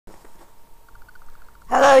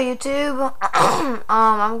YouTube.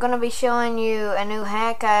 I'm gonna be showing you a new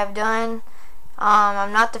hack I've done.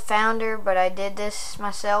 I'm not the founder, but I did this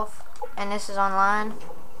myself, and this is online.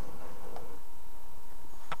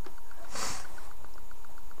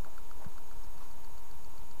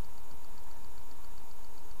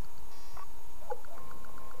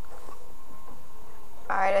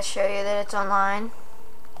 Alright, I'll show you that it's online.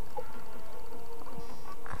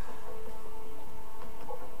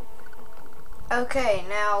 Okay,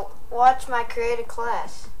 now watch my created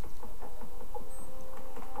class.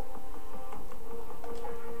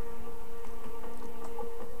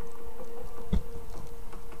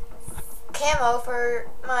 Camo for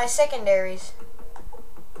my secondaries.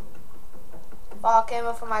 Fall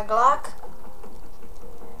camo for my Glock.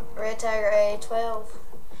 Red Tiger A12.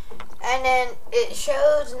 And then it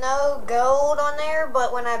shows no gold on there,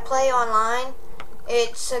 but when I play online,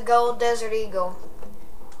 it's a gold Desert Eagle.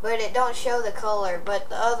 But it don't show the color, but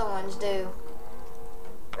the other ones do.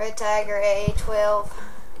 Red Tiger A12.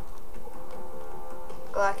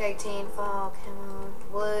 Glock 18, fall camo,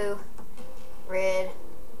 blue, red.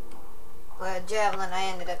 Well, Javelin, I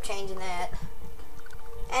ended up changing that.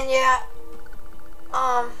 And yeah,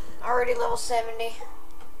 already level 70.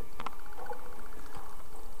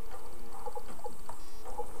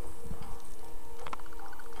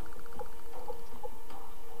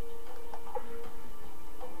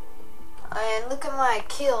 And look at my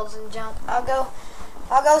kills and jump. I'll go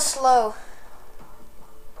slow.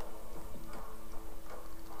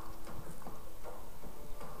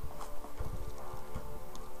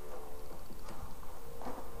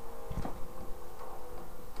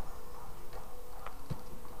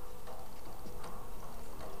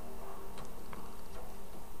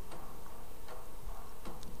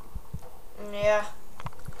 Yeah.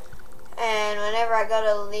 And whenever I go to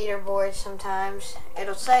the leaderboard, sometimes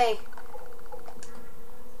it'll say,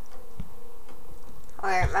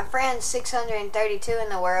 where my friend's 632 in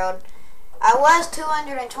the world. I was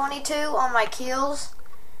 222 on my kills,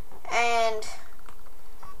 and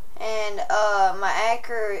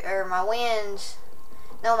my wins.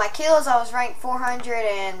 No, my kills I was ranked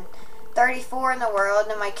 434 in the world,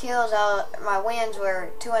 and my kills my wins were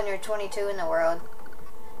 222 in the world.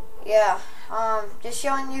 Yeah, just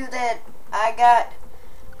showing you that I got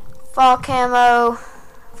fall camo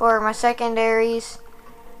for my secondaries,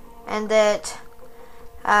 and that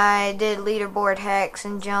I did leaderboard hacks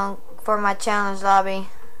and junk for my challenge lobby.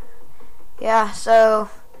 Yeah,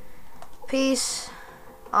 so peace.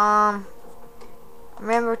 Remember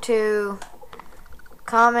to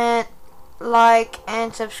comment, like,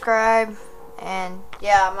 and subscribe. And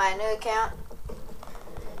yeah, my new account,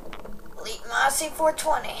 Elite Mossy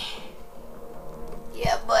 420.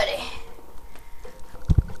 Yeah, buddy.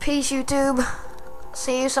 Peace, YouTube.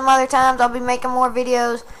 See you some other times. I'll be making more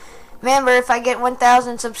videos. Remember, if I get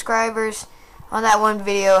 1,000 subscribers on that one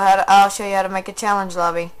video, I'll show you how to make a challenge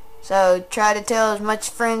lobby. So try to tell as much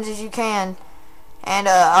friends as you can, and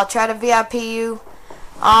I'll try to VIP you.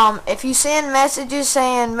 If you send messages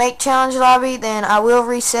saying make challenge lobby, then I will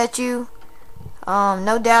reset you.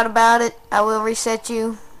 No doubt about it, I will reset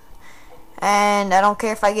you. And I don't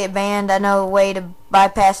care if I get banned. I know a way to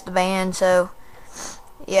bypass the ban. So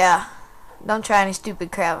yeah, don't try any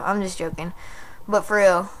stupid crap. I'm just joking, but for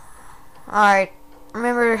real. Alright,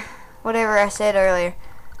 remember whatever I said earlier.